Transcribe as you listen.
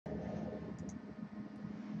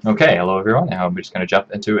Okay, hello everyone. Now we're just going to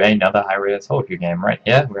jump into another high-rated solo queue game right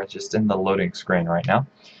here. We're just in the loading screen right now.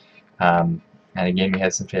 And again, we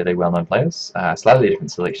have some fairly well-known players. Slightly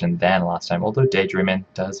different selection than last time, although Daydreamin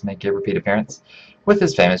does make a repeat appearance with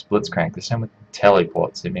his famous Blitzcrank, this time with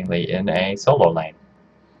teleport, seemingly in a solo lane,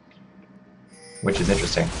 which is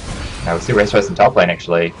interesting. Now we'll see Race in top lane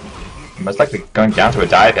actually. Most likely going down to a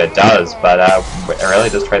dive here does, but Aurelia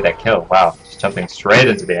does trade that kill. Wow, just jumping straight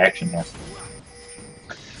into the action here.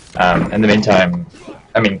 In the meantime,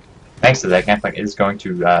 I mean, thanks to that, Gangplank is going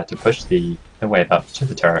to push the wave up to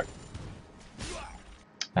the turret.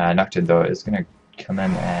 Nocturne, though, is going to come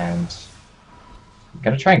in and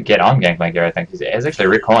going to try and get on Gangplank here, I think. He's actually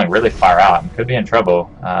recalling really far out and could be in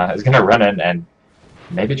trouble. He's going to run in and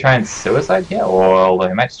maybe try and suicide here, or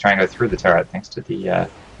he might just try and go through the turret thanks to the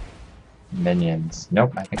minions.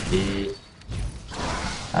 Nope, I think he...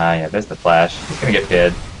 yeah, there's the flash. He's going to get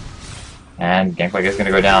paired. And Gangplank is going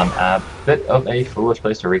to go down. A bit of a foolish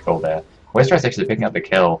place to recall there. Westeros actually picking up the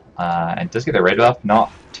kill, and does get the red buff.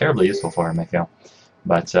 Not terribly useful for him, I feel.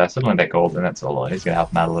 But suddenly that gold, and that's all. He's going to help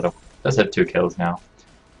him out a little. Does have 2 kills now.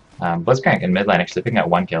 Blitzcrank in mid lane actually picking up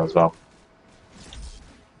 1 kill as well.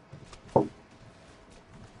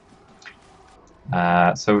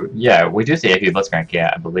 So yeah, we do see AP Blitzcrank,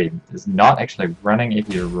 yeah, I believe, is not actually running AP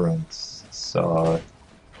runes. So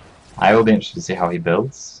I will be interested to see how he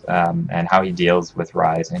builds, and how he deals with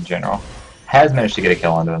Rise in general. Has managed to get a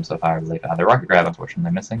kill onto him so far, I believe. The rocket grab,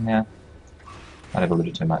 unfortunately, missing there. Might have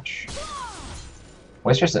alluded too much.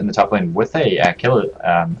 Westeros in the top lane with a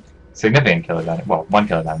significant kill advantage, well, 1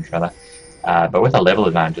 kill advantage rather, but with a level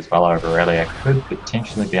advantage as well over Aurelia. Could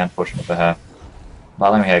potentially be unfortunate for her.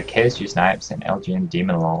 While we have KSU Snipes and LGN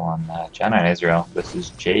Demon Law on Janna and Israel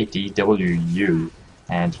versus JDWU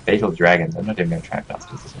and Fatal Dragons. I'm not even going to try and pronounce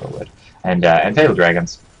this as a word. And Fatal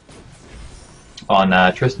Dragons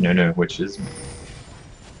on Tristan Nunu, which is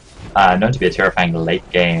known to be a terrifying late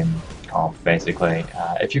game comp, basically.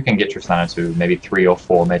 If you can get Tristana to maybe 3 or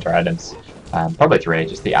 4 major items, probably 3,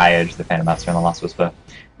 just the Eye Edge, the Phantom Master, and the Last Whisper, and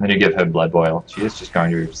then you give her Blood Boil, she is just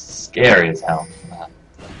going to be scary as hell.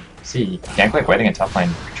 See, Gangplank waiting in top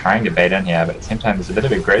lane, trying to bait in here, but at the same time there's a bit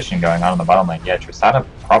of aggression going on in the bottom lane. Yeah, Tristana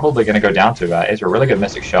probably going to go down to Ezra, a really good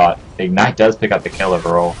Mystic Shot. The Ignite does pick up the kill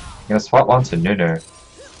overall. Going to swap one to Nunu.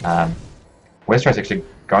 Westeros actually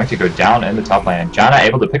going to go down in the top lane, and Janna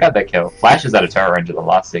able to pick up that kill. Flashes out of turret range at the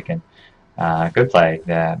last second. Good play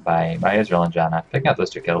there by Israel and Janna, picking up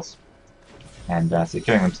those 2 kills. And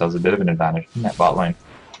securing themselves a bit of an advantage in that bot lane.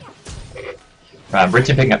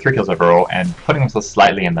 Britain picking up 3 kills overall and putting themselves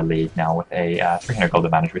slightly in the lead now with a 300 gold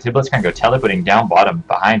advantage. We see Blitzcrank go teleporting down bottom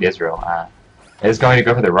behind Israel. Is going to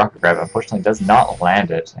go for the rocket grab, unfortunately does not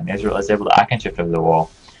land it, and Israel is able to Arcane Shift over the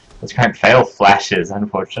wall. Blitzcrank fail flashes,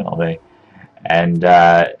 unfortunately, and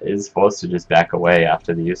is forced to just back away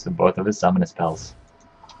after the use of both of his summoner spells.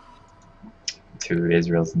 To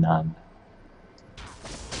Israel's none.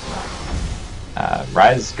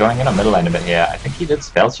 Rise going in on middle lane a bit here. I think he did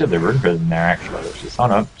spell shield the Rune Prison there actually, which is, oh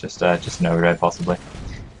no, just an overdrive possibly.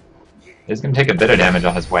 He's going to take a bit of damage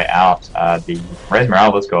on his way out. The Rise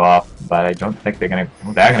Morale does go off, but I don't think they're going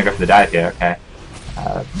to go for the dive here, okay.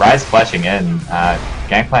 Rise flashing in,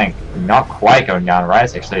 Gangplank not quite going down,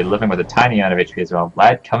 Rise actually living with a tiny amount of HP as well.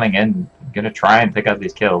 Vlad coming in, going to try and pick up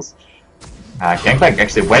these kills. Gangplank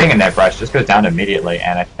actually waiting in that brush, just goes down immediately,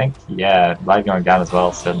 and I think, yeah, Vlad going down as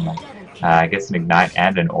well, certainly. Gets an Ignite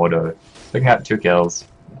and an Auto, picking up 2 kills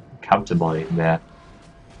comfortably there.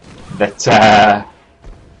 That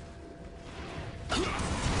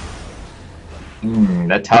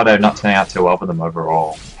Taldo not turning out too well for them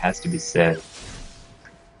overall, has to be said.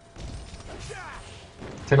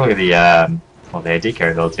 Take a look at the the AD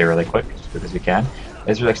carry builds here really quick, just because we can.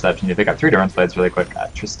 There's really exception to pick up 3 Doran's Blades really quick.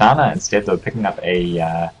 Tristana instead though picking up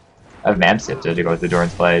a Vamp Scepter to go with the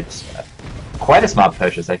Doran's Blades. Quite a smart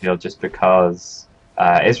purchase, I feel, just because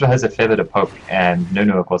Ezra has a feather to poke, and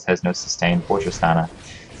Nunu, of course, has no sustain for Tristana.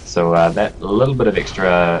 So that little bit of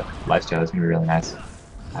extra lifesteal is going to be really nice.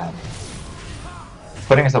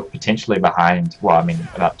 Putting yourself potentially behind, well, I mean,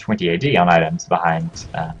 about 20 AD on items behind,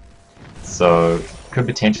 so could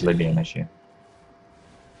potentially be an issue.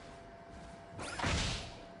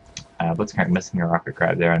 Blitzcrank missing a rocket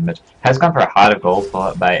grab there in mid. Has gone for a Heart of Gold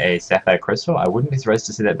followed by a Sapphire Crystal. I wouldn't be surprised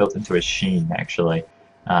to see that built into a Sheen, actually.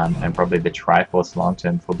 And probably the Triforce long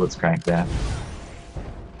term for Blitzcrank there.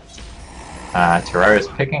 Terraria's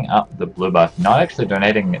picking up the blue buff, not actually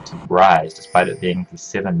donating it to Rise, despite it being the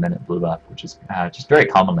 7-minute blue buff, which is just very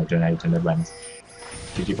commonly donated to mid lanes.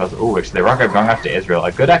 GG puzzle. Oh, actually the rocket going after Israel.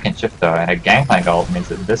 A good Arcane Shift though, and a Gangplank ult means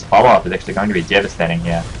that this follow-up is actually going to be devastating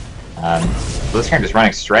here. Blitzcrank just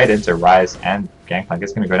running straight into Rise and Gangplank.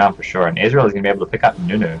 It's going to go down for sure, and Israel is going to be able to pick up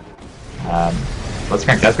Nunu.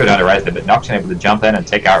 Blitzcrank does go down to Rise, but Nocturne able to jump in and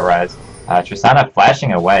take out Rise. Tristana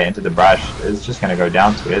flashing away into the brush is just going to go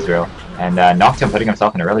down to Israel, and Nocturne putting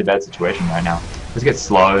himself in a really bad situation right now. This gets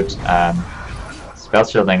slowed, spell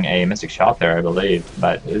shielding a Mystic Shot there, I believe,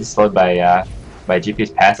 but it is slowed by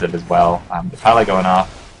GP's passive as well. The Pally going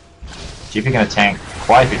off. GP going to tank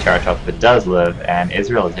quite a few charge shots, but does live, and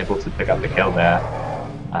Israel is able to pick up the kill there.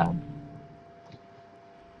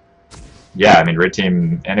 Yeah, I mean, Red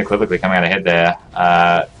Team unequivocally coming out ahead there.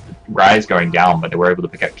 Rise going down, but they were able to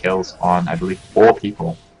pick up kills on, I believe, 4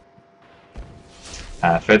 people.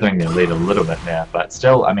 Furthering their lead a little bit there, but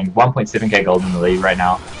still, I mean, 1.7k gold in the lead right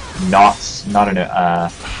now. Not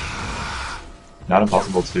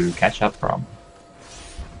impossible to catch up from.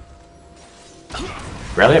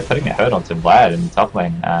 Relia putting a hurt onto Vlad in the top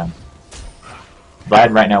lane.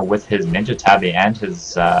 Vlad right now with his Ninja Tabi and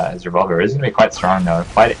his revolver is going to be quite strong though,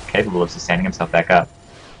 quite capable of sustaining himself back up.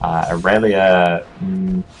 Aurelia,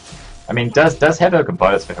 I mean, does have her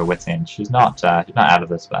components for her wits end. She's not out of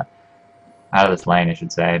this, but out of this lane, I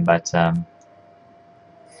should say. But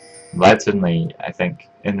Vlad certainly, I think,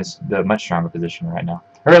 in the much stronger position right now.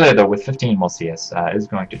 Aurelia though, with 15 more CS, is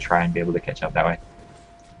going to try and be able to catch up that way.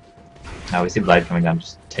 Now we see Vlad coming down,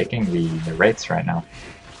 just taking the wraiths right now,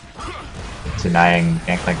 denying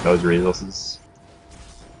Gangplank those resources.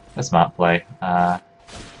 A smart play.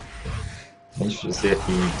 Interested to see if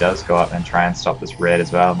he does go up and try and stop this red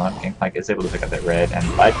as well. No, Gangplank is able to pick up that red, and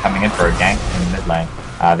Vlad coming in for a gank in the mid lane.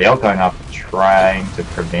 The ult going up, trying to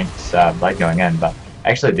prevent Vlad going in, but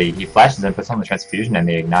actually he flashes in, puts on the transfusion and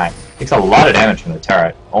the ignite. Takes a lot of damage from the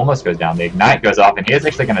turret, almost goes down. The ignite goes off, and he is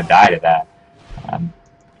actually going to die to that.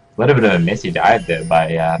 A little bit of a messy dive there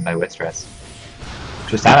by Westeros.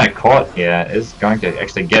 Tristana caught here is going to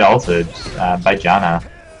actually get ulted by Janna.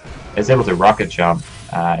 Is able to rocket jump,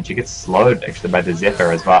 and she gets slowed actually by the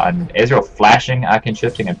Zephyr as well. And Ezreal flashing, arcane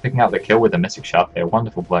shifting, and picking up the kill with a Mystic Shot there.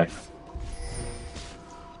 Wonderful play.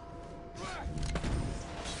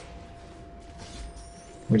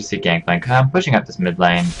 We just see Gangplank pushing up this mid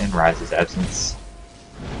lane in Rise's absence.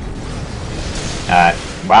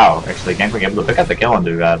 Wow, actually Gangplank able to pick up the kill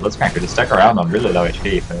onto Blitzcrank, who just stuck around on really low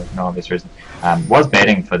HP for no obvious reason. Was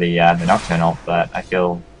baiting for the Nocturne ult, but I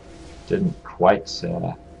feel didn't quite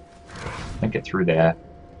think it through there.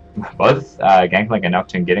 Both Gangplank and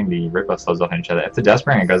Nocturne getting the Ripper slows off each other. If the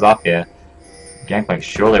Dustbringer goes off here, Gangplank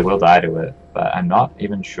surely will die to it, but I'm not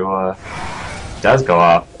even sure it does go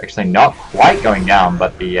off. Actually not quite going down,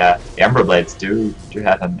 but the Ember Blades do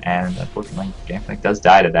happen, and unfortunately Gangplank does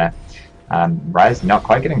die to that. Rise not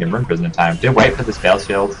quite getting the Rune Prison in time. Did wait for the Spell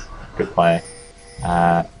Shield. Good play.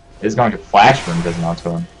 Is going to flash Rune Prison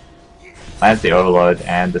onto him. Lands the Overload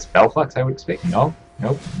and the Spell Flux, I would expect. Nope.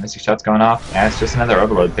 Mystic Shot's going off, and it's just another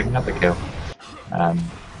Overload picking up the kill.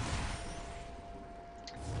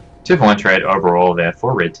 2-for-1 trade overall there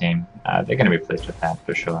for Red Team. They're going to be pleased with that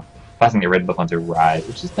for sure. Passing the red buff onto Rise,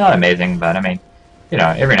 which is not amazing, but I mean, you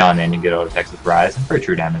know, every now and then you get auto attacks with Rise, and pretty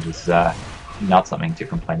true damage is not something to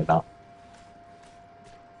complain about.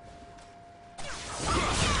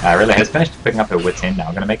 Really has finished picking up her wits end now.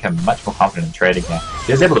 Going to make her much more confident in trading here.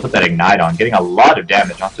 She is able to put that ignite on, getting a lot of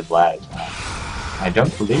damage onto Vlad. I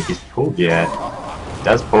don't believe he's pulled yet.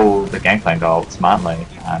 Does pull the Gangplank ult smartly.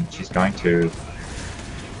 She's going to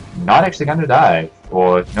not actually going to die,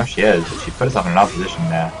 or no, she is. But she put herself in another position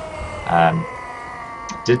there.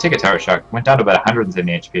 Did take a turret shock. Went down to about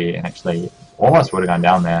 170 HP, and actually almost would have gone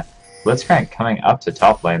down there. Blitzcrank coming up to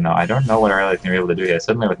top lane though. I don't know what Aurelia's going to be able to do here.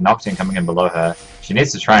 Suddenly with Nocturne coming in below her, she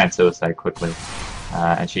needs to try and suicide quickly.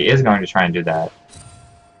 And she is going to try and do that.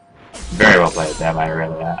 Very well played there by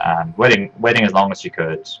Aurelia. Waiting as long as she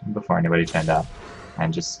could before anybody turned up.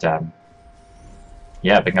 And just,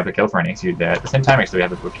 yeah, picking up a kill for an execute there. At the same time, actually, we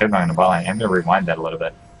have a quick kill going on the bot lane. I'm going to rewind that a little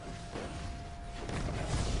bit.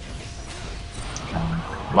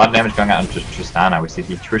 A lot of damage going out into Tristana. We see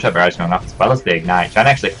the True Shot barrage going off as well as the Ignite. John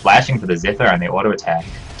actually flashing for the Zephyr and the auto attack.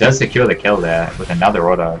 Does secure the kill there with another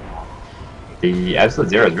auto. The Absolute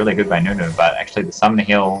Zero is really good by Nunu, but actually the Summon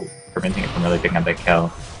Heal preventing it from really picking up that kill.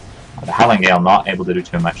 The Howling Gale not able to do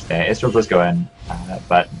too much there. Ezreal does go in,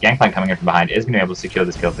 but Gangplank coming in from behind is going to be able to secure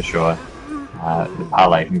this kill for sure. The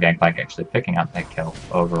parlay from Gangplank actually picking up that kill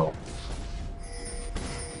overall.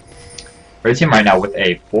 Red Team right now with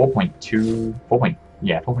a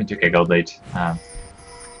 4.2k gold lead.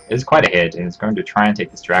 Is quite ahead and is going to try and take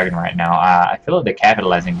this dragon right now. I feel like they're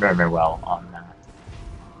capitalizing very, very well on...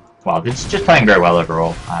 well, they're just playing very well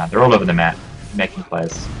overall. They're all over the map, making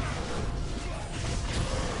plays.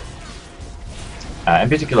 In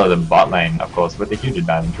particular the bot lane, of course, with a huge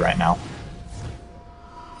advantage right now.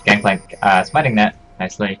 Gangplank smiting that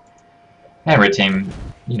nicely. And red team,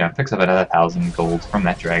 you know, picks up another 1,000 gold from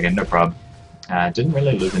that dragon, no problem. Didn't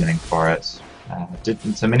really lose anything for it.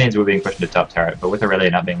 So minions were being pushed into top turret, but with Aurelia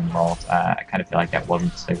not being involved, I kind of feel like that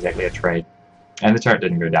wasn't exactly a trade. And the turret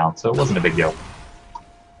didn't go down, so it wasn't a big deal.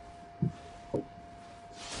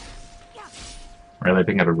 Really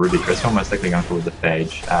picking up a ruby crystal, most likely going forward the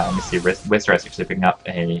phage. Let me see, Westeros actually picking up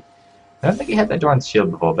a... I don't think he had that Doran's shield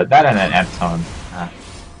before, but that and an Amptone.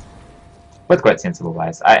 Both quite sensible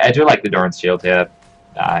buys. I do like the Doran's shield here.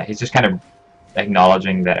 He's just kind of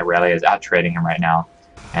acknowledging that Aurelia is out-trading him right now,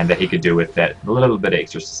 and that he could do with that a little bit of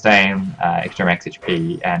extra sustain, extra max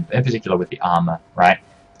HP, and in particular with the armor, right?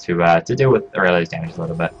 To deal with Aurelia's damage a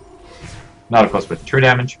little bit. Not, of course, with the true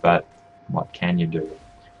damage, but what can you do?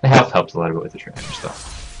 The health helps a little bit with the true damage, though.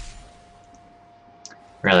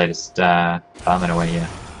 Really just farming away here.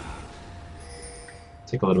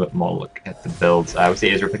 Take a little bit more look at the builds. We see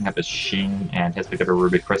Ezra picking up his Sheen and has picked up a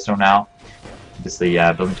Ruby Crystal now. Obviously,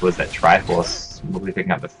 building towards that Triforce. We'll be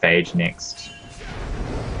picking up the Phage next.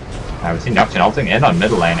 We see Nocturne ulting in on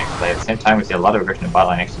middle lane, actually. At the same time, we see a lot of aggression in bot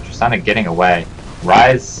lane, actually. Tristana getting away.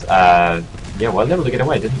 Rise, yeah, was able to get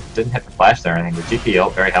away. Didn't hit the flash there or anything. The GP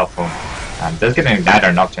ult, very helpful. Does get an Ignite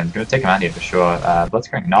on Nocturne. Going to take him out here for sure.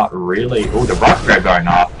 Blitzcrank not really... Ooh, the Rock Grab going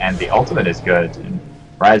off, and the ultimate is good. And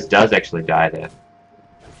Rise does actually die there.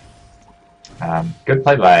 Good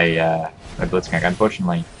play by Blitzcrank.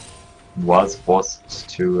 Unfortunately, was forced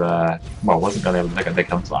to... well, wasn't really able to pick up the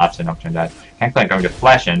kill until after Nocturne died. Gangplank going to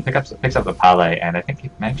flash in, picks up the parlay, and I think he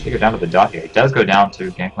managed to go down to the dot here. He does go down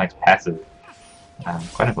to Gangplank's passive.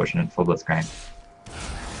 Quite unfortunate for Blitzcrank.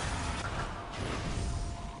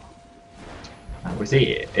 We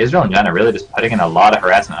see Israel and Janna really just putting in a lot of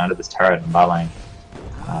harassment under this turret in bot lane.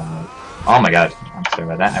 Oh my god, I'm sorry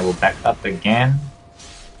about that. I will back up again.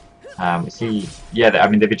 We see, yeah, I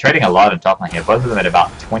mean, they've been trading a lot in top lane here, both of them at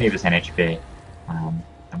about 20% HP.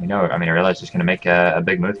 And we know, I mean, Aurelia is just going to make a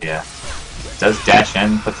big move here. Does dash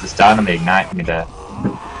in, puts the stun on the Ignite, I mean, the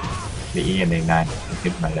E and the Ignite,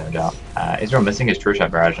 huge amount of damage out. Israel missing his True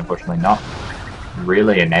Shot barrage, unfortunately, not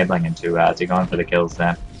really enabling him to go in for the kills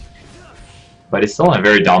there. But he's still in a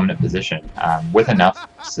very dominant position, with enough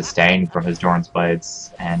sustain from his Doran's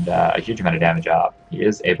Blades and a huge amount of damage out. He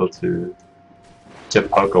is able to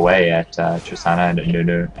poke away at Tristana and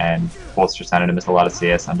Nunu and force Tristana to miss a lot of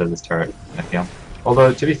CS under this turret, I feel.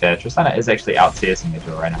 Although, to be fair, Tristana is actually out-CSing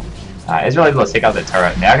Israel right now. Israel able to take out that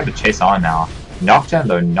turret, and they are going to chase on now. Nocturne,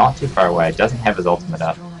 though, not too far away, doesn't have his ultimate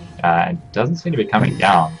up, and doesn't seem to be coming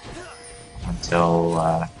down until...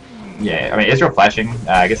 yeah, I mean, Israel flashing,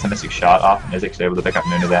 gets the Mystic Shot off, and is actually able to pick up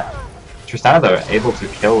Nunu there. Tristana, though, able to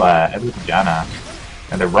kill Janna,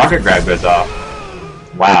 and the Rocket Grab goes off.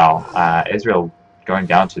 Wow, Israel going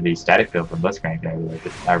down to the static field from Blitzcrank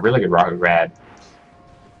there. A really good Rocket Grab.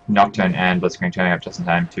 Nocturne and Blitzcrank turning up just in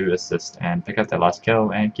time to assist and pick up that last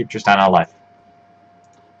kill and keep Tristana alive.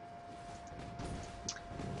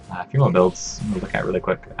 A few more builds we'll look at really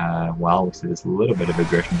quick. While we see this little bit of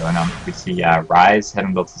aggression going on, we see Rise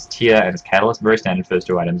having built his Tia and his Catalyst, very standard first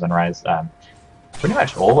two items on Rise. Pretty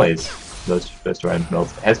much always those first two items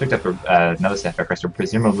builds. Has picked up another Sapphire Crystal,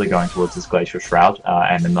 presumably going towards this Glacial Shroud,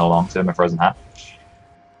 and in the long term a Frozen Heart.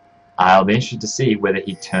 I'll be interested to see whether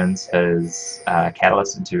he turns his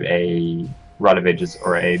Catalyst into a Rod of Ages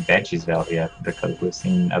or a Banshee's Veil here, because we've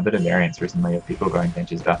seen a bit of variance recently of people going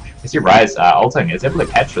Banshee's Veil. We see Rise ulting, is able to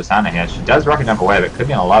catch Tristana here. She does rocket jump away, but could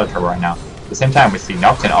be in a lot of trouble right now. At the same time, we see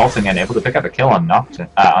Nocturne ulting and able to pick up a kill on Nocturne,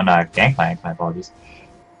 Gangplank, my apologies.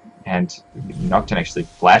 And Nocturne actually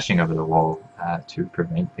flashing over the wall to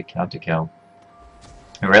prevent the counter kill.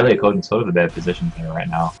 Aurelia caught in sort of a bad position here right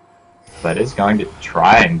now, but is going to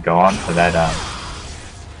try and go on for that,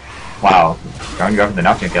 wow, going to go for the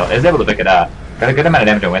Nocturne kill. Is able to pick it up. Got a good amount of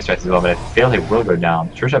damage on Westeros as well, but I feel he will go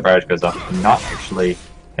down. True Shot Barrage goes off, not actually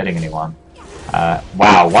hitting anyone.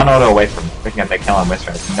 Wow, one auto away from picking up that kill on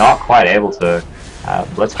Westeros. Not quite able to.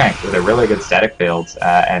 Blitzcrank with a really good static field,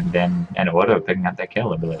 and then an auto picking up that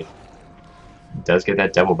kill, I believe. Does get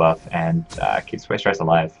that double buff, and keeps Westeros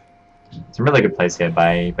alive. Some really good plays here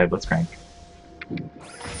by Blitzcrank.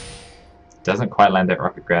 Doesn't quite land that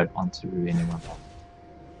rocket grab onto anyone.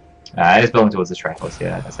 It is building towards the Triforce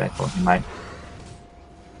here, as I thought he might.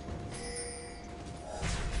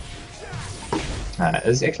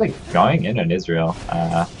 Is actually going in on Israel.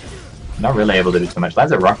 Not really able to do too much.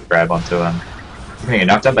 Lands a rocket grab onto him. He's going to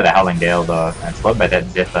get knocked up by the Howling Gale, though, and slowed by that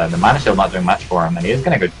Zephyr. The Mana Shield not doing much for him, and he is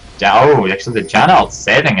going to go down. Oh, actually the Janna ult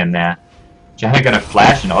saving him there. Janna gonna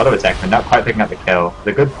flash and auto attack, but not quite picking up the kill.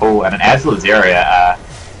 The good pull and an Azula's area.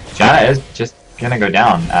 Janna is just gonna go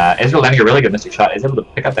down. Israel landing a really good mystic shot, is able to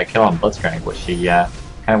pick up that kill on Blitzcrank, which she kind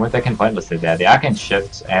of went back in pointlessly there. The arcane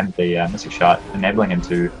shift and the mystic shot enabling him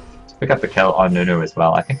to pick up the kill on Nunu as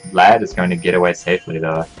well. I think Vlad is going to get away safely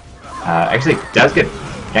though. Actually does get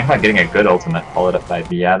Gangplank getting a good ultimate, followed up by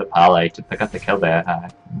the parlay to pick up the kill there,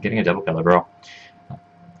 getting a double kill overall.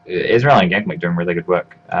 Israel and Gangplank doing really good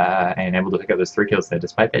work, and able to pick up those 3 kills there,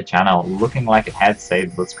 despite their channel looking like it had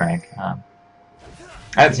saved Blitzcrank.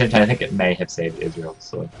 At the same time, I think it may have saved Israel,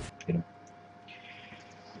 so, you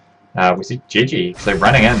know. We see Gigi, so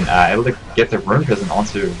running in, able to get the Rune Prison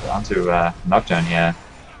onto Nocturne here,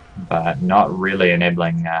 but not really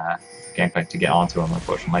enabling Gangplank to get onto him,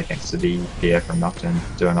 unfortunately, thanks to the PF from Nocturne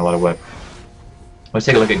doing a lot of work. Let's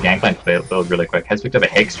take a look at Gangplank's build really quick. Has picked up a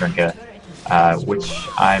Hex Drinker, which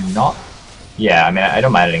I'm not... Yeah, I mean, I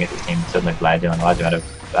don't mind it against this team. Certainly Vlad dealing a large amount of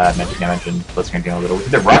magic damage and Blitzcrank dealing a little. We see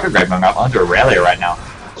the Rocket Grab going up onto Aurelia right now.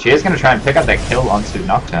 She is going to try and pick up that kill onto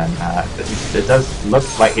Nocturne. It does look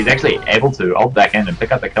like he's actually able to ult back in and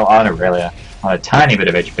pick up the kill on Aurelia on a tiny bit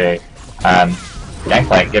of HP.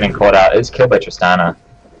 Gangplank getting caught out is killed by Tristana.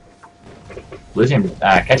 Blue team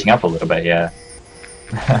catching up a little bit here.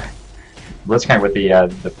 Blitzcrank with the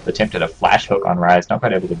attempt at a flash hook on Rise, not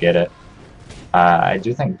quite able to get it. I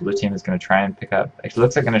do think blue team is going to try and pick up... Actually,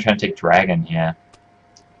 looks like they're going to try and take Dragon here.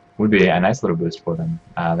 Would be a nice little boost for them.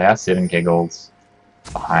 They are 7k golds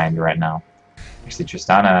behind right now. Actually,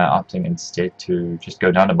 Tristana opting instead to just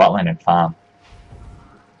go down to bot lane and farm.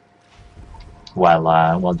 While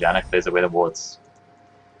Janna clears away the wards.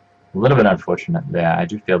 A little bit unfortunate there. I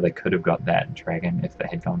do feel they could have got that Dragon if they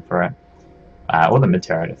had gone for it. Or the mid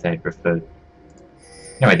turret if they had preferred.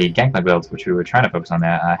 Anyway, the Gangplank builds, which we were trying to focus on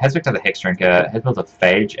there, has picked up the Hex Drinker, has built a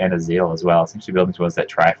Phage and a Zeal as well, essentially building towards that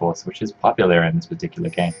Triforce, which is popular in this particular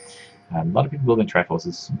game. A lot of people building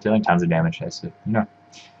Triforces, dealing tons of damage, so, you know,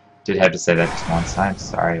 did have to say that just once. I'm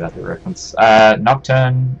sorry about the reference.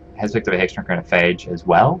 Nocturne has picked up a Hex Drinker and a Phage as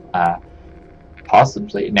well.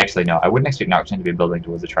 Possibly, actually no, I wouldn't expect Nocturne to be building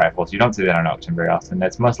towards a Triforce. You don't see that on Nocturne very often.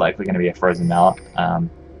 That's most likely going to be a Frozen Mallet.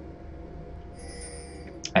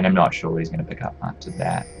 And I'm not sure what he's going to pick up after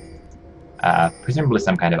that. Presumably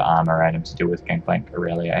some kind of armor item to do with Gangplank,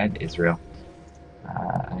 Aurelia, and Israel.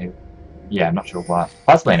 Yeah, I'm not sure what.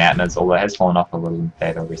 Possibly an Atma's, although it has fallen off a little in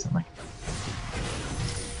favor recently.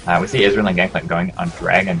 We see Israel and Gangplank going on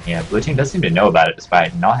Dragon here. Blue team does seem to know about it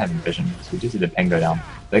despite not having vision, so we do see the ping go down.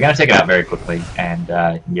 They're going to take it out very quickly, and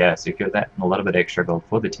yeah, secure that and a little bit extra gold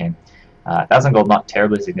for the team. 1,000 gold not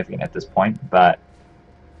terribly significant at this point, but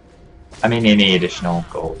I mean, any additional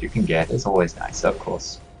gold you can get is always nice, of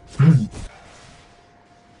course. We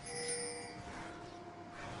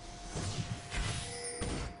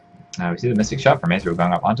see the Mystic Shot from Israel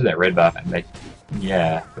going up onto that red buff, and they,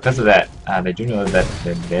 yeah, because of that, they do know that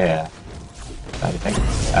they're there. I think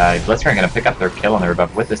Blitzcrank going to pick up their kill on the red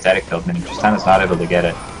buff with the static field, meaning Tristana's not able to get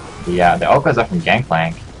it. The ult goes up from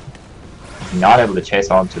Gangplank, not able to chase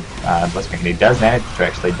on to Blitzcrank, and he does manage to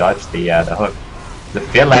actually dodge the hook. The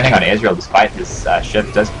fair landing on Israel, despite his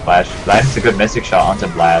shift, does flash. Lands a good Mystic Shot onto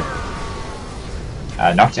Vlad.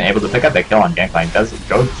 Nocturne able to pick up that kill on Gangplank, does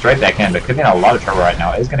go straight back in, but could be in a lot of trouble right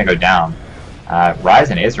now. Is going to go down. Rise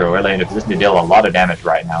and Israel really in a position to deal a lot of damage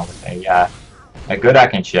right now with a good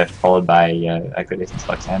arcane shift followed by a good Essence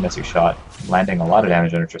Flux and Mystic Shot, landing a lot of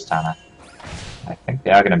damage on Tristana. I think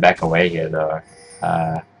they are going to back away here though.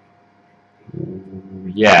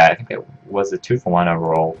 Yeah, I think that was a 2-for-1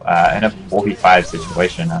 overall. In a 4v5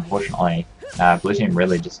 situation, unfortunately, blue team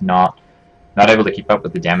really just not able to keep up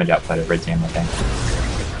with the damage output of red team, I think.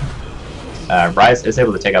 Rise is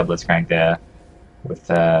able to take out Blitzcrank there with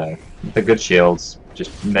the good shields,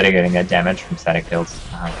 just mitigating that damage from static fields.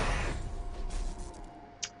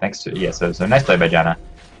 Thanks to, yeah, so nice play by Janna.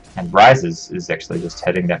 And Rise is actually just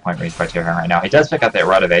hitting that point range criteria right now. He does pick up that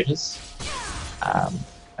Rod of Ages.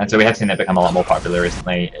 And so we have seen that become a lot more popular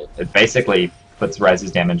recently. It basically puts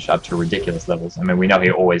Rise's damage up to ridiculous levels. I mean, we know he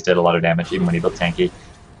always did a lot of damage, even when he built tanky.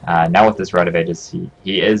 Now with this Rod of Ages,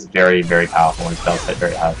 he is very, very powerful. His spells hit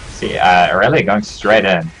very hard. See, Aurelia going straight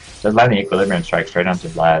in. Does land the Equilibrium Strike straight onto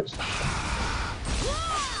Vlad.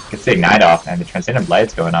 Gets the Ignite off, and the Transcendent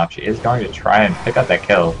Blade's going off. She is going to try and pick up that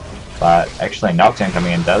kill, but actually Nocturne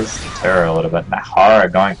coming in does deter her a little bit. Nahara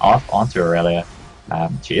going off onto Aurelia.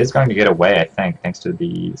 She is going to get away, I think, thanks to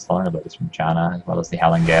the slowing abilities from Janna, as well as the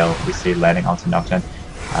Howling Gale we see landing onto Nocturne.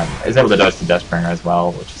 Is able to dodge the Dustbringer as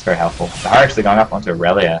well, which is very helpful. Nahara actually going up onto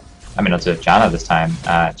Aurelia, I mean onto Janna this time.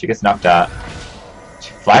 She gets knocked out.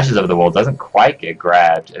 flashes over the wall, doesn't quite get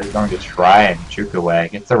grabbed, is going to try and juke away.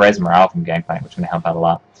 Gets the raise morale from Gangplank, which is going to help out a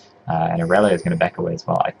lot. And Aurelia is going to back away as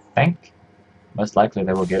well. I think most likely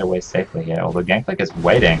they will get away safely here, although Gangplank is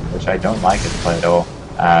waiting, which I don't like as a play at all.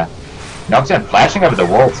 Nocturne flashing over the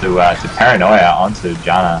wall to Paranoia onto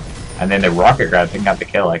Janna, and then the rocket grab picking up the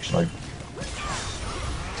kill actually.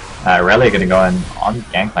 Aurelia going to go in on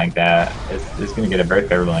Gangplank there. Is going to get a very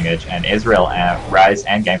favorable engage, and Israel, Rise,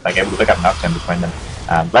 and Gangplank able to pick up Nocturne between them.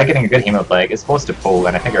 Black getting a good hemo play, is forced to pull,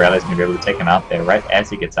 and I think Aurelia's going to be able to take him out there right as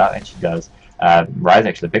he gets out, and she does. Rise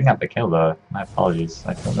actually picking up the kill though. My apologies.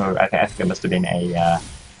 I don't know. I think it must have been a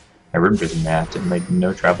room prison there. Didn't make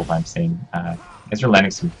no travel time seen. Israel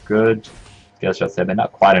landing some good skill shots there, but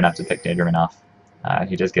not quite enough to pick Daedrum off.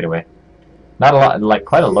 He does get away. Not a lot, like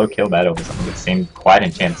quite a low kill battle for something that seemed quite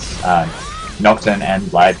intense. Nocturne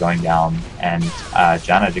and Blythe going down, and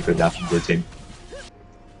Janna did go down from blue team.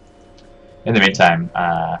 In the meantime,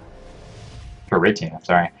 for red team, I'm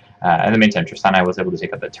sorry. In the meantime, Tristana was able to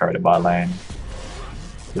take out the turret at bot lane.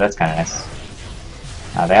 So that's kind of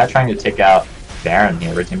nice. They are trying to take out Baron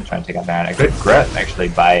here. Red team is trying to take out Baron. A good grip, actually,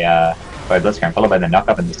 by Blitzcrank, followed by the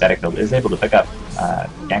knock-up in the static field, is able to pick up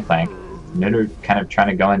Gangplank. Nunu kind of trying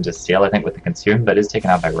to go into steal, I think, with the consume, but is taken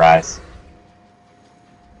out by Rise.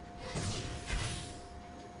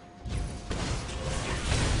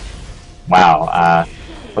 Wow,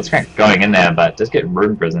 Blitzcrank going in there, but does get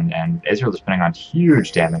Rune Prison, and Israel is putting on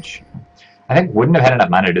huge damage. I think wouldn't have had enough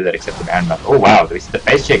mana to do that except for Baron buff. Oh wow, we see the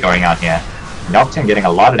face check going on here. Nocturne getting a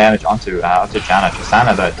lot of damage onto Janna.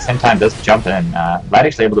 Tristana, though, at the same time, does jump in. Light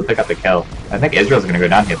actually able to pick up the kill. I think Israel's going to go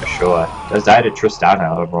down here for sure. Does die to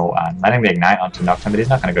Tristana overall. Letting the Ignite onto Nocturne, but he's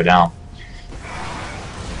not going to go down.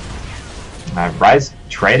 Rise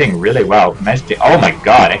trading really well. Managed to, oh my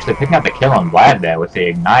god, actually picking up the kill on Vlad there with the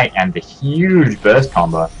Ignite and the huge burst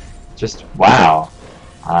combo. Just, wow.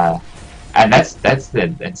 And that's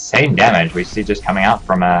the insane damage we see just coming out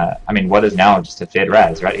from I mean, what is now just a fed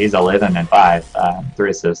Raz, right? He's 11 and 5, 3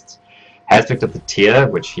 assists. Has picked up the tier,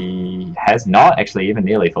 which he has not actually even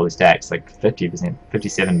nearly fully stacked. It's like 50%,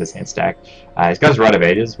 57% stacked. He's got his Rod of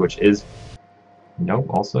Ages, which is, nope,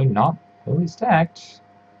 also not fully stacked.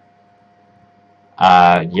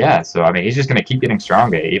 Yeah, so I mean, he's just going to keep getting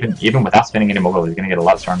stronger. Even without spending any more, he's going to get a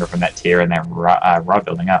lot stronger from that tier and that Rod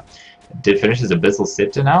building up. Did finish as Abyssal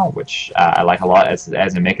Scepter now, which I like a lot as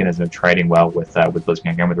a mechanism of trading well with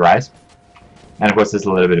Blitzcrank and with Rise. And of course, there's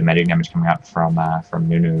a little bit of magic damage coming out from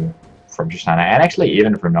Nunu, from Tristana, and actually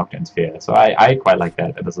even from Nocturne Sphere. So I quite like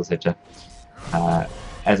that Abyssal Scepter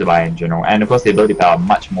as a buy in general. And of course, the ability power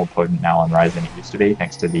much more potent now on Rise than it used to be,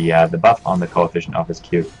 thanks to the buff on the coefficient of his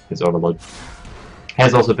Q, his Overload.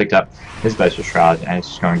 Has also picked up his Glacial Shroud, and it's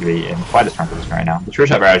just going to be in quite a strong position right now. The True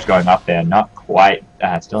Shot Barrage going up there, not quite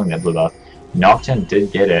stealing that blue buff. Nocturne did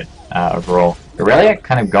get it overall. Aurelia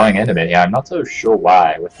kind of going in a bit here. I'm not so sure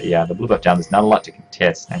why. With the blue buff down, there's not a lot to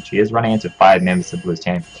contest, and she is running into 5 members of Blue's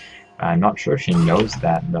team. I'm not sure if she knows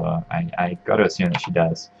that, though. I got to assume that she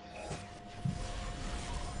does.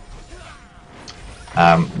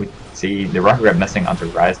 We see the rocket grab missing onto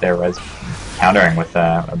Rise there. Rise countering with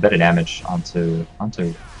a bit of damage onto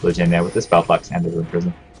Blue team there with the Spell Flux and the Rune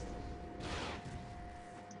Prison.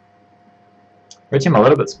 Red team a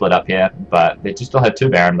little bit split up here, but they just still have 2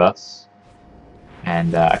 Baron buffs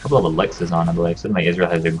and a couple of elixirs on, I believe. Certainly Israel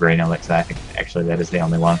has a green elixir. I think actually that is the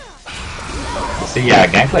only one. You see,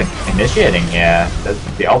 Gangplank initiating here.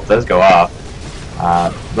 The ult does go off.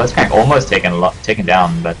 Blitzcrank almost taken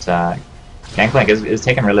down, but Gangplank is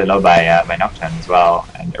taken really low by Nocturne as well,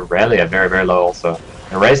 and Aurelia very, very low also.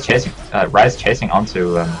 Rise chasing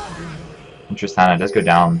onto Tristana does go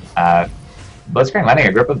down. Blitzcrank landing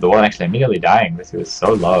a grip of the wall and actually immediately dying because he was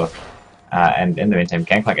so low. And in the meantime,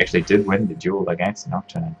 Gangplank actually did win the duel against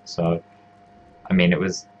Nocturne. So, I mean, it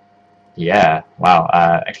was, yeah, wow.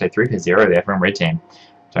 Actually 3-0 there from Red team.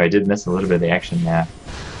 So I did miss a little bit of the action there.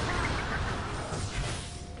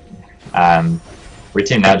 Red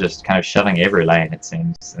team now just kind of shoving every lane, it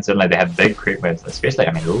seems. And certainly they have big creep waves, especially,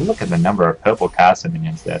 I mean, look at the number of purple caster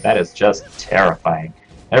minions there. That is just terrifying.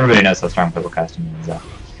 Everybody knows how strong purple caster minions are.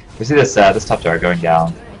 We see this top tower going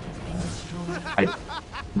down.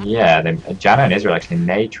 Yeah, Janna and Israel actually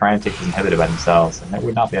may try and take this inhibitor by themselves, and that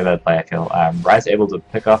would not be a bad play, I feel. Rise able to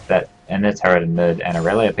pick off that inner turret in mid, and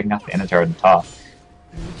Aurelia picking up the inner turret in top.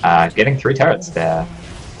 Getting 3 turrets there.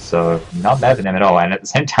 So not bad for them at all, and at the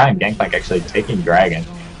same time, Gangplank actually taking Dragon,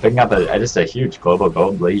 picking up just a huge global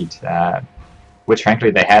gold lead, which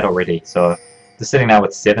frankly they had already. So they're sitting now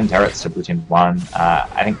with 7 turrets to Blue Team's 1.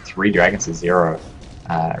 I think 3 dragons to 0.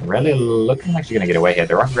 Really looking like she's gonna get away here.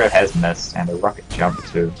 The rocket grab has missed, and the rocket jump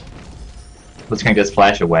too. Blitzcrank does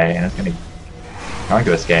flash away, and it's going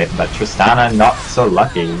to escape, but Tristana not so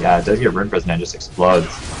lucky. Does get Rune Prison and just explodes.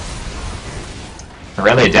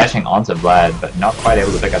 Aurelia dashing onto Vlad, but not quite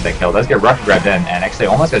able to pick up that kill. Does get rocket grabbed in, and actually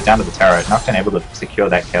almost goes down to the turret. Nocturne able to secure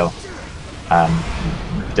that kill.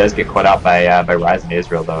 Does get caught out by Ryze and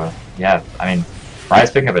Israel though. Yeah, I mean,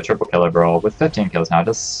 Ryze picking up a triple kill overall with 15 kills now.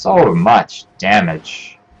 Does so much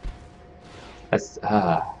damage. That's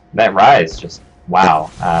that Ryze just wow.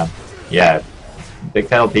 Yeah, Big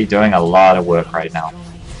Fail be doing a lot of work right now.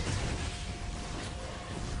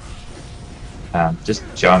 Just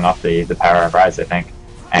showing off the power of Ryze, I think,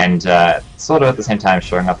 and sort of at the same time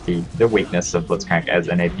showing off the weakness of Blitzcrank as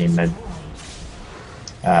an AP mid.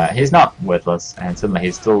 He's not worthless, and suddenly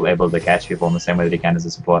he's still able to catch people in the same way that he can as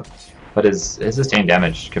a support. But his sustained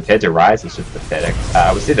damage compared to Ryze is just pathetic.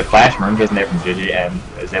 We see the flash Maroon goes in there from Gigi and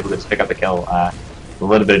is able to just pick up the kill. A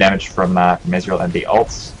little bit of damage from Israel, and the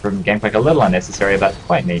ults from Gangplank a little unnecessary, but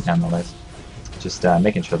quite neat nonetheless. Just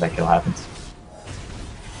making sure that kill happens.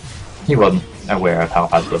 He wasn't aware of how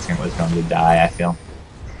hard Blitzcrank was going to die, I feel.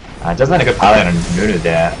 Does land a good pilot on Nunu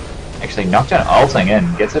there. Actually, Nocturne ulting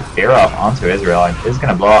in, gets a fear off onto Israel, and is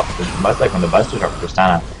going to blow up, most likely from the Buster Shot for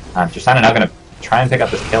Tristana. Tristana now going to try and pick up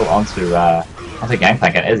this kill onto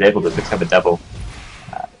Gangplank, and is able to pick up a double.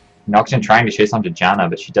 Nocturne trying to chase onto Janna,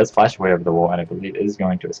 but she does flash away over the wall, and I believe is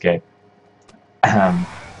going to escape. Yeah,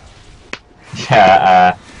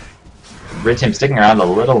 Red Team sticking around a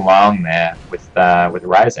little long there with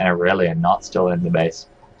Ryze and Aurelia not still in the base.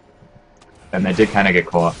 And they did kind of get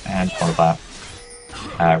caught and fall apart.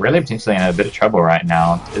 Aurelia potentially in a bit of trouble right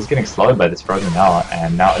now. Is getting slowed by this frozen Null,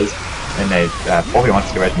 and now is in a 4v1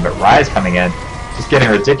 situation, but Ryze coming in, just getting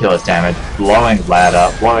ridiculous damage, blowing Vlad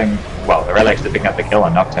up, well, Aurelia actually picking up the kill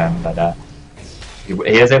on Nocturne, but he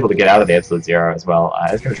is able to get out of the absolute zero as well.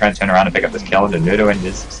 He's going to try and turn around and pick up this kill into Nudo, and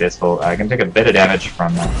is successful. Going to take a bit of damage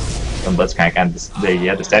from Blitzcrank, and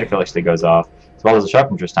the static kill actually goes off, as well as a shot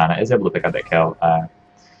from Tristana, is able to pick up that kill.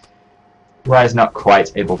 Ryze not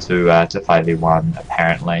quite able to 5v1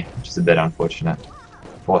 apparently, which is a bit unfortunate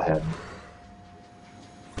for him.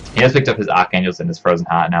 He has picked up his Archangels and his Frozen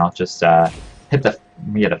Heart now, just hit the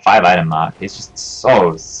 5-item mark. He's just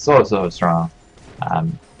so strong.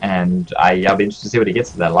 And I'll be interested to see what he gets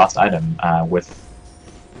to that last item with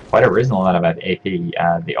quite a reasonable amount of AP.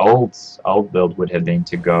 The old build would have been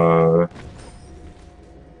to go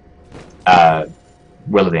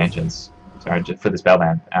Will of the Ancients. Sorry, just for the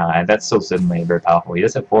Spellband, and that's still certainly very powerful. He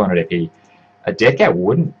does have 400 AP. A Death Cat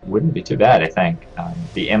wouldn't be too bad, I think.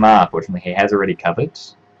 The MR, fortunately, he has already covered,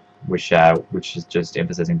 which is just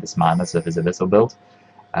emphasizing the smartness of his Abyssal build.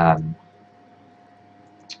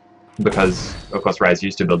 Because, of course, Ryze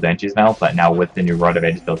used to build Banshee's Mail, but now with the new Rod of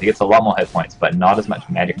Ages build, he gets a lot more hit points, but not as much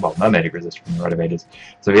magic, well, no magic resist from the Rod of Ages.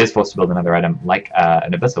 So he is forced to build another item like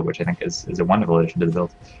an Abyssal, which I think is a wonderful addition to the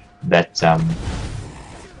build. That,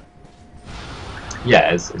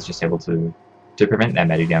 yeah, is just able to prevent that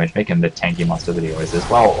magic damage, make him the tanky monster that he always is,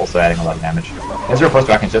 while also adding a lot of damage. Ezra forced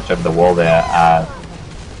back and shift over the wall there.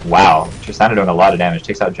 Wow, Tristana doing a lot of damage,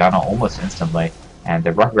 takes out Janna almost instantly, and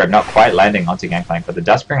the Rocket Grab not quite landing onto Gangplank, but the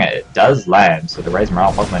Dustbringer, it does land, so the Raise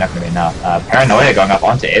Morale possibly not going to be enough. Paranoia going up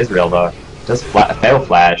onto Ezreal though, does fail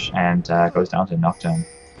Flash, and goes down to Nocturne.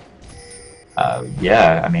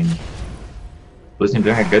 Yeah, I mean, Blue Team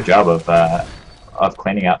doing a good job of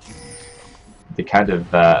cleaning up the kind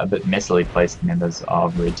of a bit messily placed members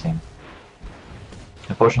of Red Team.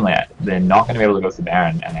 Unfortunately, they're not going to be able to go to the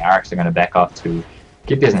Baron, and they are actually going to back off to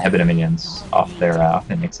keep these inhibitor minions off their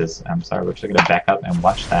Nexus. I'm sorry, we're actually going to back up and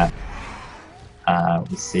watch that.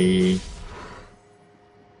 We see...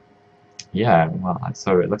 Yeah, well,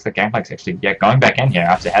 so it looks like Gangplank's actually going back in here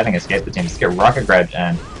after having escaped the team. Just get rocket grabbed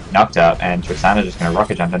and knocked up, and Tristana just going to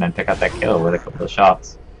rocket jump in and pick up that kill with a couple of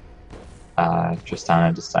shots.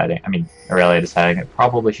 Tristana deciding, Aurelia deciding that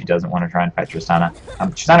probably she doesn't want to try and fight Tristana.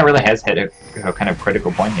 Tristana really has hit her kind of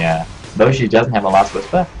critical point here. Though she doesn't have a Last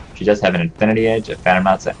Whisper, she does have an Infinity Edge, a Phantom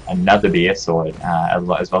Lance, another BF Sword,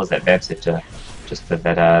 as well as that Vamp Scepter, just for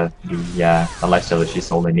that, the lifestyle that she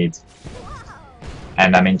sorely needs.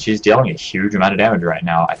 And she's dealing a huge amount of damage right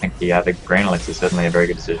now. I think the Green Elixir is certainly a very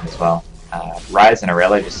good decision as well. Ryze and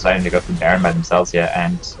Aurelia just deciding to go for Baron by themselves here,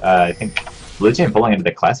 and I think Blue Team falling into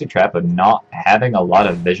the classic trap of not having a lot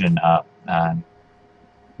of vision up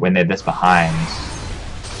when they're this behind.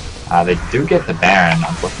 They do get the Baron,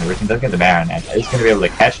 unfortunately. Red Team does get the Baron, and is going to be able to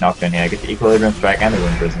catch Nocturne here, get the Equilibrium Strike and the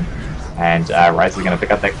Rune Prison. And Ryze is going to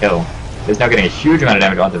pick up that kill. He's now getting a huge amount of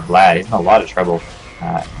damage onto Vlad. He's in a lot of trouble.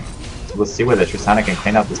 We'll see whether Tristana can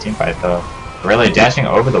clean up this team fight, though. really dashing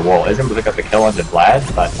over the wall, is able to pick up the kill onto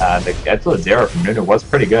Vlad, but the absolute zero from Nunu was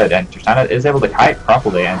pretty good, and Tristana is able to kite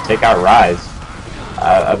properly and take out Rise.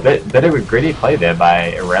 A bit of a gritty play there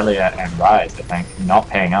by Aurelia and Rise, I think, not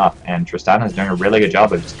paying off, and Tristana's doing a really good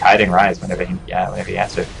job of just kiting Rise whenever he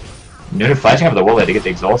has to. Nunu flashing over the wall there to get the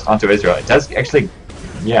exhaust onto Israel. It does actually,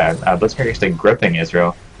 yeah, Blitzcrank actually gripping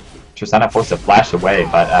Israel. Tristana forced to flash away,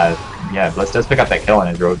 but yeah, Blitz does pick up that kill on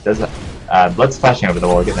Israel. Does Blitz flashing over the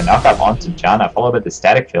wall, get the knockup onto Janna, followed by the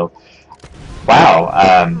static field. Wow,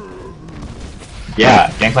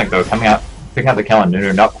 yeah, Gangplank though coming out, picking up the kill on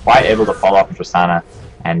Nunu, not quite able to follow up on Tristana,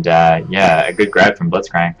 and yeah, a good grab from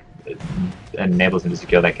Blitzcrank enables him to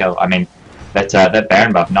secure that kill. I mean, that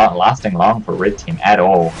Baron buff not lasting long for Red Team at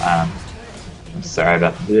all. I'm sorry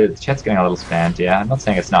about the chat's getting a little spammed. Yeah, I'm not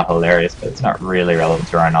saying it's not hilarious, but it's not really relevant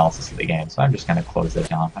to our analysis of the game, so I'm just going to close that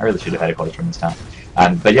down. I really should have had a close from this time.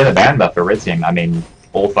 But yeah, the Baron buff for Red Team, I mean,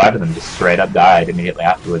 all 5 of them just straight up died immediately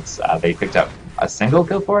afterwards. They picked up a single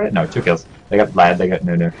kill for it? No, 2 kills. They got Vlad, they got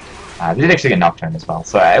Nunu. They did actually get Nocturne as well,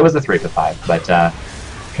 so it was a 3 for 5, but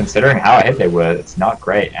considering how ahead they were, it's not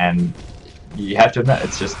great, and you have to admit,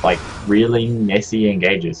 it's just like really messy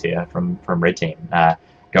engages here from Red Team.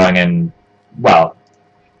 Going in, well,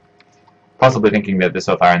 possibly thinking that they're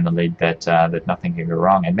so far in the lead that that nothing can go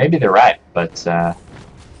wrong, and maybe they're right, but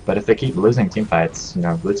if they keep losing team fights, you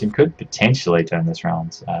know, Blue Team could potentially turn this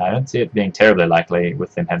round. I don't see it being terribly likely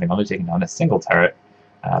with them having only taken on a single turret,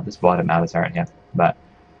 this bottom outer turret here, but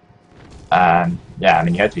yeah, I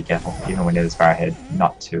mean, you have to be careful, even when you're this far ahead,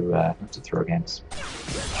 not to throw games.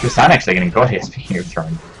 Tristana actually getting caught here, speaking of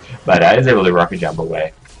throwing, but is able to rocket jump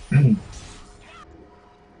away.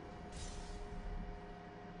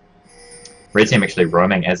 Red Team actually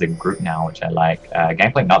roaming as a group now, which I like.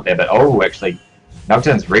 Gangplank not there, but oh, actually,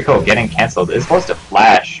 Nocturne's recall getting cancelled. Is supposed to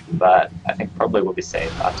flash, but I think probably will be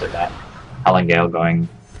safe after that. Howling Gale going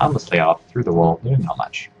harmlessly off through the wall, doing not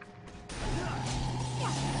much.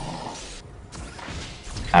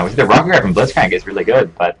 We see the rocket grab from Blitzcrank is really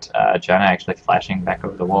good, but Jonah actually flashing back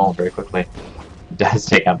over the wall very quickly does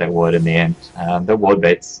take out that ward in the end. The ward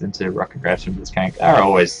baits into rocket grabs from Blitzcrank are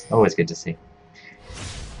always good to see.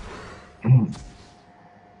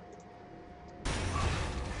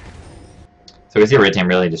 So we see Red Team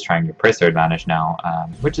really just trying to press their advantage now,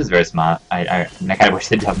 which is very smart. I kind of wish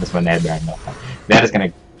they'd done this when they had Baron. They're just going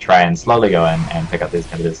to try and slowly go in and pick up these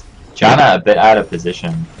inhibitors. Janna a bit out of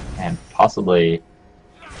position and possibly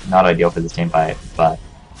not ideal for this team fight, but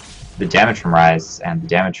the damage from Rise and the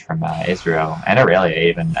damage from Israel and Aurelia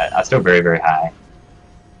even are still very, very high.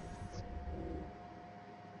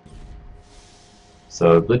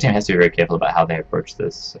 So Blue Team has to be very careful about how they approach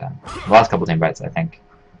this. The last couple team fights, I think,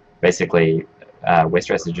 basically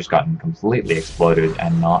Westeros has just gotten completely exploded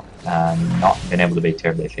and not been able to be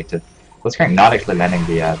terribly effective. Blitzcrank not actually landing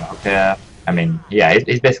the hook there. I mean, yeah,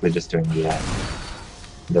 he's basically just doing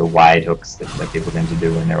the wide hooks that people tend to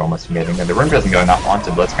do when they're almost engaging. The room doesn't going up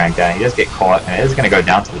onto Blitzcrank there. He does get caught, and it is going to go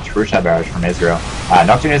down to the Trusha barrage from Israel.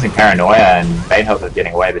 Nocturne using Paranoia and vain hope of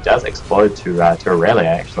getting away, but does explode to Aurelia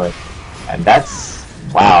actually, and that's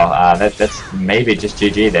wow. That's maybe just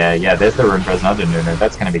GG there. Yeah, there's the room prison under Nunu.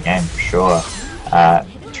 That's going to be game for sure.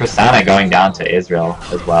 Tristana going down to Israel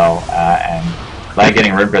as well, and Vlad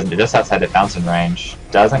getting room prison just outside the fountain range.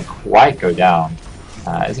 Doesn't quite go down.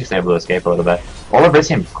 Is actually able to escape a little bit. All of this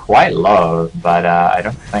seem quite low, but I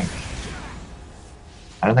don't think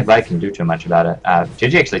Vlad can do too much about it.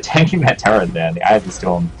 GG actually tanking that turret there. The Eye of the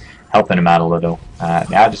Storm helping him out a little.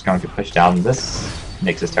 Now just going to push down this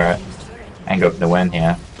Nexus turret and go for the win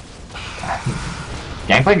here.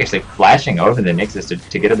 Gangplank actually flashing over the Nexus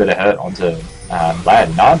to get a bit of hurt onto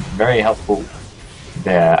Vlad. Not very helpful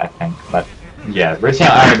there, I think. But yeah, Red Team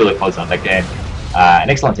are able to close out that game. An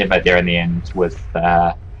excellent team fight there in the end with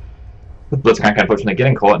Blitzcrank unfortunately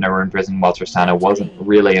getting caught in a rune prison while Tristana wasn't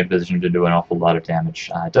really in a position to do an awful lot of damage.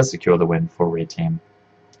 It does secure the win for Red Team.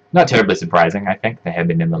 Not terribly surprising, I think. They have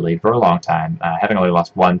been in the lead for a long time, having only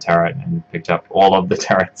lost 1 turret and picked up all of the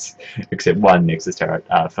turrets except 1 Nexus turret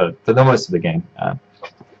for the most of the game.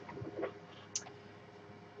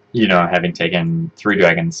 You know, having taken 3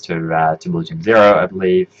 dragons to Blue Team 0, I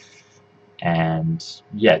believe, and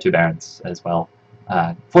yeah, 2 barons as well.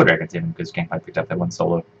 4 dragons even, because Gangplank picked up that 1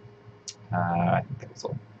 solo. I think that was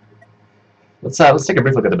all. Let's take a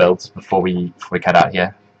brief look at the builds before we cut out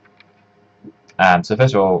here. So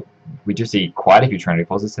first of all, we do see quite a few Trinity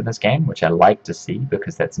Forces in this game, which I like to see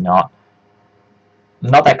because that's not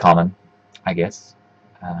that common, I guess.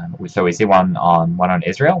 So we see one on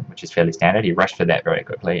Israel, which is fairly standard. He rushed for that very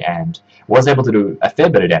quickly and was able to do a fair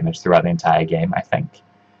bit of damage throughout the entire game, I think.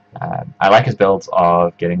 I like his builds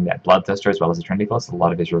of getting that Bloodthirster as well as the Trinity Force. A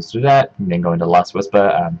lot of visuals do that, and then go into Last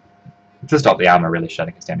Whisper to stop the armor really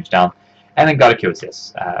shutting his damage down. And then got a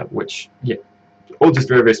QSS, which, yeah, all just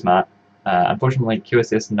very, very smart. Unfortunately,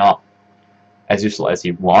 QSS not as useful as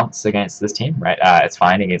he wants against this team, right? It's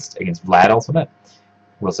fine against Vlad Ultimate.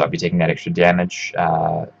 We'll start be taking that extra damage.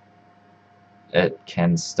 It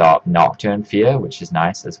can stop Nocturne Fear, which is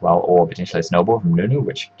nice as well, or potentially a Snowball from Nunu,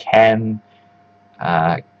 which can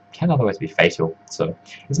otherwise be fatal. So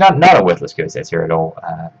it's not a worthless QSS here at all.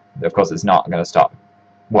 Of course, it's not going to stop.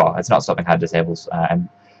 Well, it's not stopping hard disables, and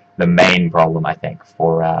the main problem I think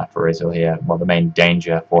for Rizzo here, well, the main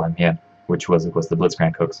danger for him here, which was of course the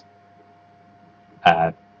Blitzcrank hooks.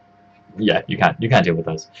 Yeah, you can't deal with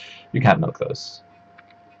those. You can't milk those.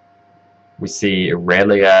 We see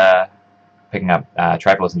Aurelia picking up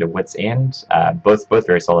Triples into Wit's End. Both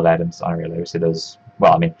very solid items on Aurelia. We see those.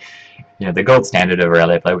 Well, I mean, you know, the gold standard of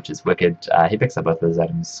Aurelia play, which is Wicked. He picks up both those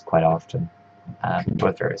items quite often.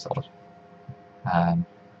 Both very solid. But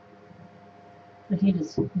he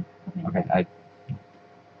just okay.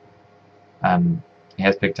 He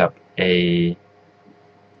has picked up a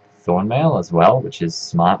Thornmail as well, which is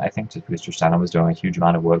smart, I think, just because Tristana was doing a huge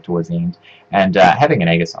amount of work towards the end. And having an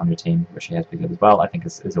Aegis on your team, which he has picked up as well, I think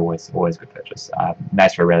is always good purchase.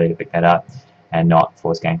 Nice for Aurelia to pick that up and not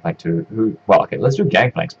force Gangplank to... well, okay, let's do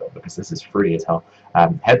Gangplank's build, because this is fruity as hell.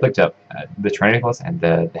 Had picked up the Trinity Force and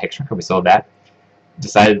the Hex Shrinker, we saw that.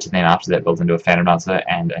 Decided to then, after that, build into a Phantom Dancer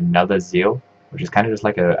and another Zeal, which is kind of just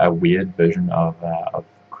like a weird version of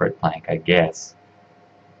Crit Plank, I guess.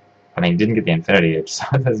 I mean, didn't get the Infinity Edge, so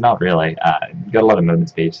there's not really. Got a lot of movement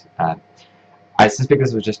speed. I suspect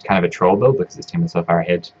this was just kind of a troll build because his team was so far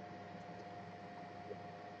ahead.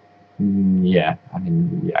 Yeah, I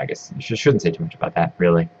mean, yeah, I guess you shouldn't say too much about that,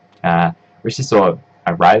 really. We just saw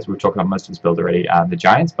a Rise. We've talked about most of his build already. The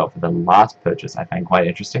Giants build for the last purchase I find quite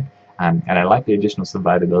interesting. And I like the additional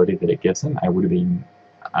survivability that it gives him. I would have been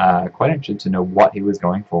quite interested to know what he was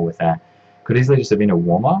going for with that. Could easily just have been a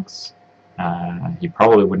Warmox. He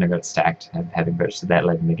probably wouldn't have got stacked having purchased that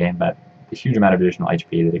late in the game, but the huge amount of additional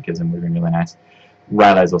HP that it gives him would have been really nice.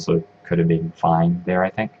 Rylai's also could have been fine there, I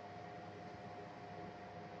think.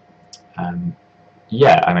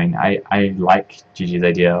 Yeah, I mean, I like GG's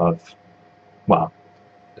idea of, well,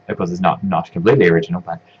 of course it's not completely original,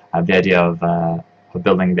 but the idea of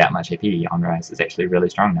building that much AP on Rise is actually really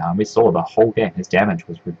strong now. And we saw the whole game, his damage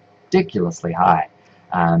was ridiculously high.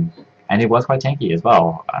 And he was quite tanky as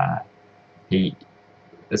well.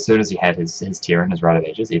 As soon as he had his tier and his Rite of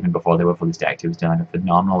Ages, even before they were fully stacked, he was dealing a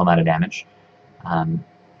phenomenal amount of damage.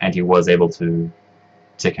 And he was able to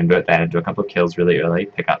convert that into a couple of kills really early,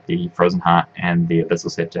 pick up the Frozen Heart and the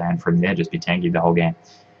Abyssal Scepter, and from there just be tanky the whole game.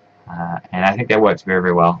 And I think that works very,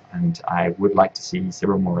 very well, and I would like to see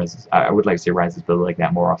several more Rises. I would like to see Rises build like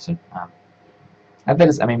that more often. And that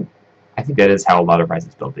is, I mean, I think that is how a lot of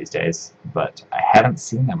Rises build these days, but I haven't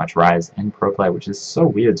seen that much Rise in pro play, which is so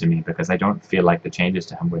weird to me because I don't feel like the changes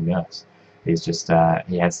to him were nerfs. He's just,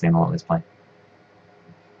 he has seen a lot less play.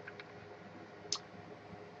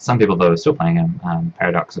 Some people, though, are still playing him.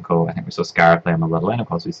 Paradoxical, I think we saw Scara play him a little, and of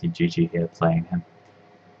course we see GG here playing him.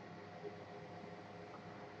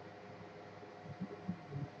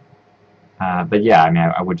 But yeah, I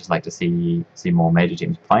mean, I would just like to see more major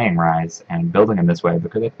teams playing Rise and building him this way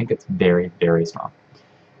because I think it's very, very strong.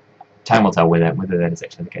 Time will tell whether that is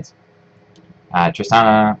actually the case.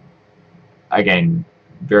 Tristana, again,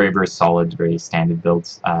 very, very solid, very standard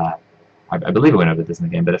builds. I believe I went over this in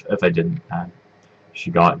the game, but if I didn't, she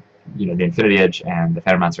got, you know, the Infinity Edge and the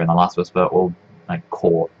Phantom Dancer and the Last Whisper all like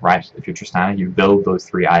core, right? If you're Tristana, you build those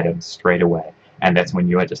 3 items straight away. And that's when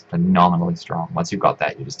you are just phenomenally strong. Once you've got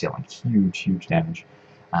that, you're just dealing huge, huge damage.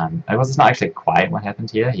 Of course, it's not actually quite what happened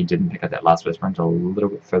here. He didn't pick up that Last Whisper until a little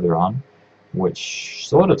bit further on, which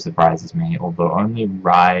sort of surprises me, although only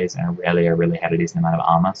Rise and Aurelia really had a decent amount of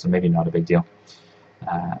armor, so maybe not a big deal.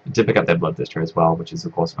 Did pick up that Bloodthirster as well, which is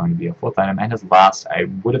of course going to be a 4th item, and his last I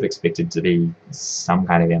would have expected to be some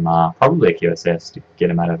kind of MR, probably a QSS to get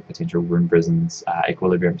him out of potential Rune Prisons,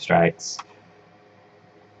 Equilibrium Strikes.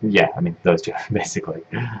 Yeah, I mean, those two, basically.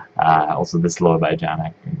 Also, this lower by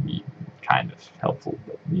Jana can be kind of helpful,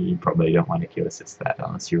 but you probably don't want to QSS that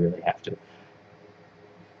unless you really have to.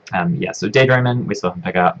 Yeah, so Daydreamin', we saw him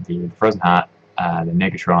pick up the Frozen Heart, the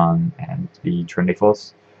Negatron, and the Trinity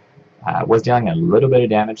Force. Was dealing a little bit of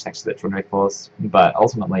damage thanks to that Trinity Force, but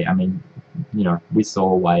ultimately, I mean, you know, we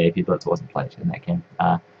saw why AP Blitz wasn't played in that game.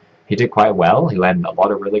 He did quite well, he landed a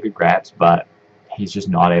lot of really good grabs, but he's just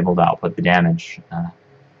not able to output the damage.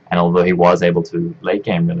 And although he was able to, late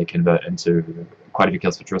game, really convert into quite a few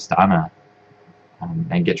kills for Tristana,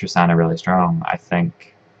 and get Tristana really strong, I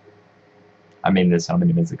think. I mean, there's so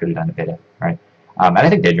many mids that could have done it better, right? And I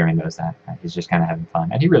think Daydreaming knows that. He's just kind of having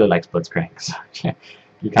fun, and he really likes Blitzcrank, so yeah,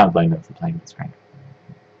 you can't blame him for playing Blitzcrank.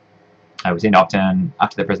 We see Nocturne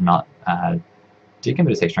after the Prison Knot did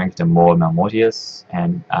convert his tech strength to more Malmortius,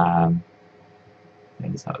 and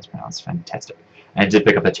that's how it's pronounced. Fantastic. And did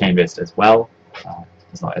pick up a Chain Burst as well,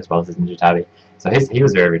 as well as his Ninja Tabi. So he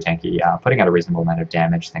was very, very tanky, putting out a reasonable amount of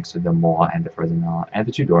damage thanks to the Maw and the Frozen Knot and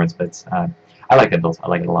the 2 Doran Spits. I like that build. I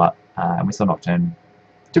like it a lot. And we saw Nocturne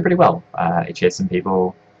do pretty well. He chased some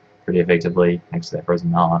people pretty effectively thanks to that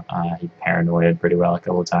Frozen Knot. He paranoid pretty well a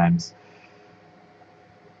couple of times.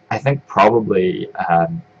 I think probably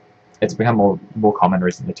it's become more common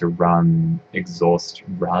recently to run Exhaust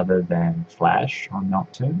rather than Flash on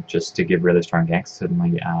Nocturne, just to give really strong ganks.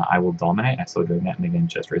 Certainly, I will dominate. I saw doing that in the game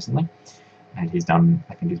just recently, and he's done.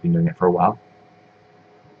 I think he's been doing it for a while.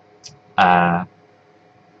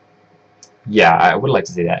 Yeah, I would like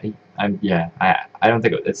to see that. Yeah, I don't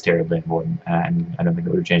think it's terribly important, and I don't think it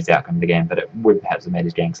would have changed the outcome of the game, but it would perhaps have made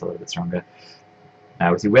his ganks a little bit stronger.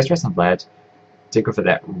 We see Westeros and Vlad did go for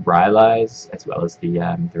that Rylai's, as well as the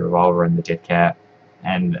Revolver and the Death Cap,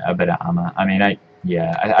 and a bit of armor. I mean, I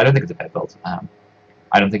don't think it's a bad build.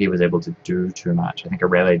 I don't think he was able to do too much. I think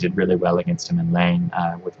Aurelia did really well against him in lane,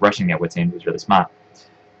 with rushing that Wit's End was really smart.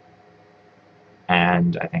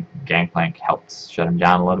 And I think Gangplank helped shut him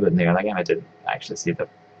down a little bit in the early game. I did actually see the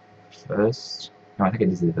first... No, I think I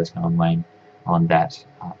did see the first on lane on that.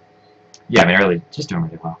 Yeah, I mean, early, just doing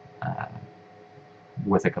really well.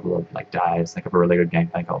 With a couple of dives, a couple of really good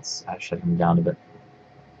Gangplank ults, shutting him down a bit.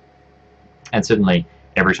 And certainly,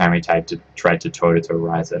 every time he tried to toe-to-toe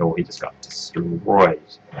rise at all, he just got destroyed.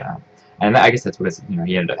 And I guess that's because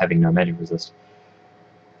he ended up having no magic resist.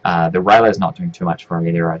 The Rylai's not doing too much for him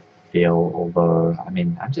either, I feel, although, I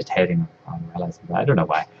mean, I'm just hating on Rylai's, I don't know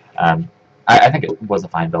why. I think it was a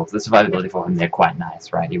fine build. The survivability for him, they're quite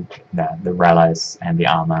nice, right? The Rylai's and the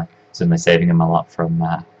armor certainly saving him a lot from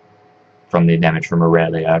the damage from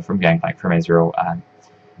Aurelia, from Gangplank, from Ezreal.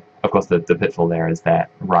 Of course, the pitfall there is that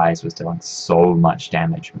Ryze was dealing so much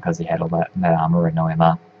damage because he had all that armor and no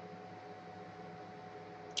MR.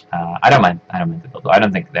 I don't mind the build. I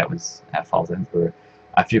don't think that was at fault. There were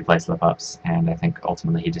a few play slip-ups, and I think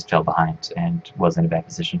ultimately he just fell behind and was in a bad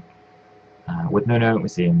position. With Nuno, we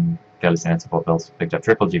see him fairly standard support builds, picked up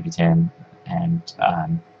triple GP10 and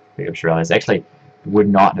picked up Shirelles. Actually, would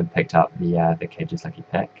not have picked up the Cage's Lucky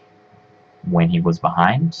Pick when he was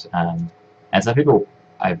behind. And some people,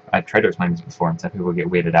 I've tried to explain this before, and some people get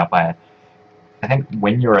weirded out by it. I think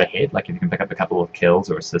when you're ahead, like if you can pick up a couple of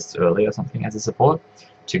kills or assists early or something as a support,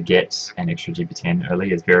 to get an extra GP10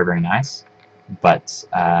 early is very, very nice. But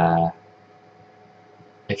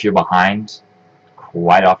if you're behind,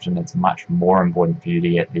 quite often it's much more important for you to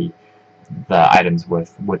get the items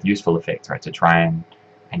with useful effects, right? To try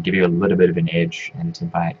and give you a little bit of an edge in a team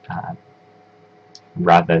fight,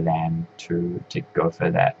 rather than to go for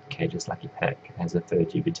that Cage's Lucky Pick as a third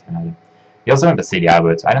GP10 item. You also have the CDI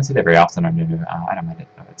words. I don't see that very often on Nunu. I don't mind it.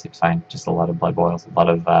 It seems fine. Just a lot of blood boils, a lot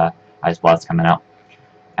of ice blasts coming out.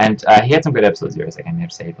 And he had some good absolute zeros. I can have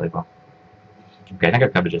to say he played well. Okay, I think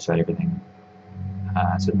I've covered just about everything.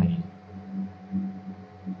 Certainly.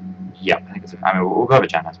 Yeah, I think it's. I mean, we'll go over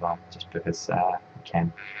Janna as well, just because we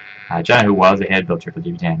can. Janna, who was ahead, built triple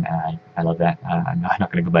GP10, and I love that. I'm not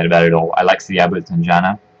going to complain about it at all. I like the Abbotts and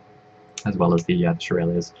Janna, as well as the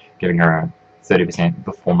Shirelles, giving her a 30%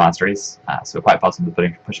 before Masteries, so quite possible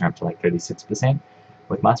pushing her up to like 36%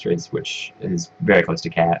 with Masteries, which is very close to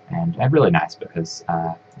Cat, and really nice because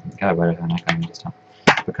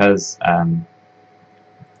because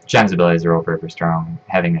Janna's abilities are all very, very strong.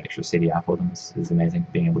 Having an extra CDR for them is amazing,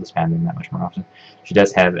 being able to spam them that much more often. She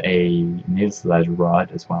does have a needless large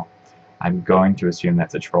rod as well. I'm going to assume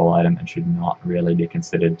that's a troll item and should not really be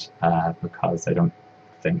considered because I don't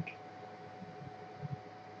think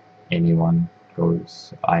anyone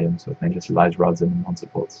goes items with needless large rods and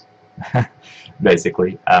non-supports.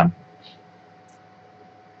 Basically.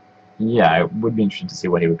 Yeah, it would be interesting to see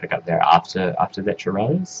what he would pick up there after that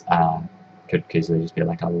Shirelles. Could easily just be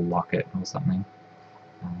like a locket or something.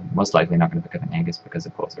 Most likely not going to pick up an Angus because,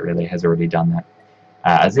 of course, Aurelia has already done that.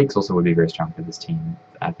 Azix also would be very strong for this team,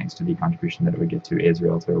 thanks to the contribution that it would give to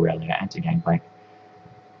Ezreal, to Aurelia, and to Gangplank.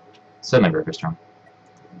 Certainly very, very strong.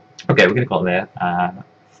 Okay, we're going to call it there.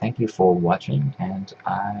 Thank you for watching, and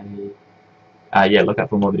yeah, look out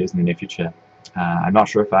for more videos in the near future. I'm not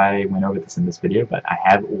sure if I went over this in this video, but I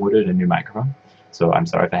have ordered a new microphone, so I'm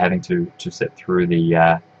sorry for having to sit through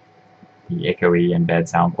the echoey and bad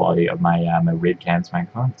sound quality of my my webcam's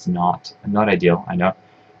microphone. It's not ideal, I know.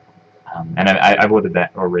 And I've ordered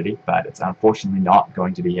that already, but it's unfortunately not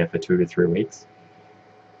going to be here for 2 to 3 weeks.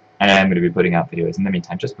 And I'm going to be putting out videos in the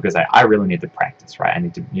meantime, just because I really need to practice, right? I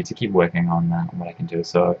need to keep working on what I can do.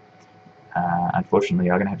 So unfortunately,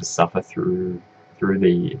 you're going to have to suffer through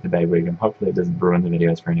the Beyblade, and hopefully it doesn't ruin the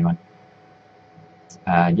videos for anyone.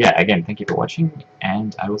 Yeah, again, thank you for watching,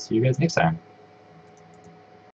 and I will see you guys next time.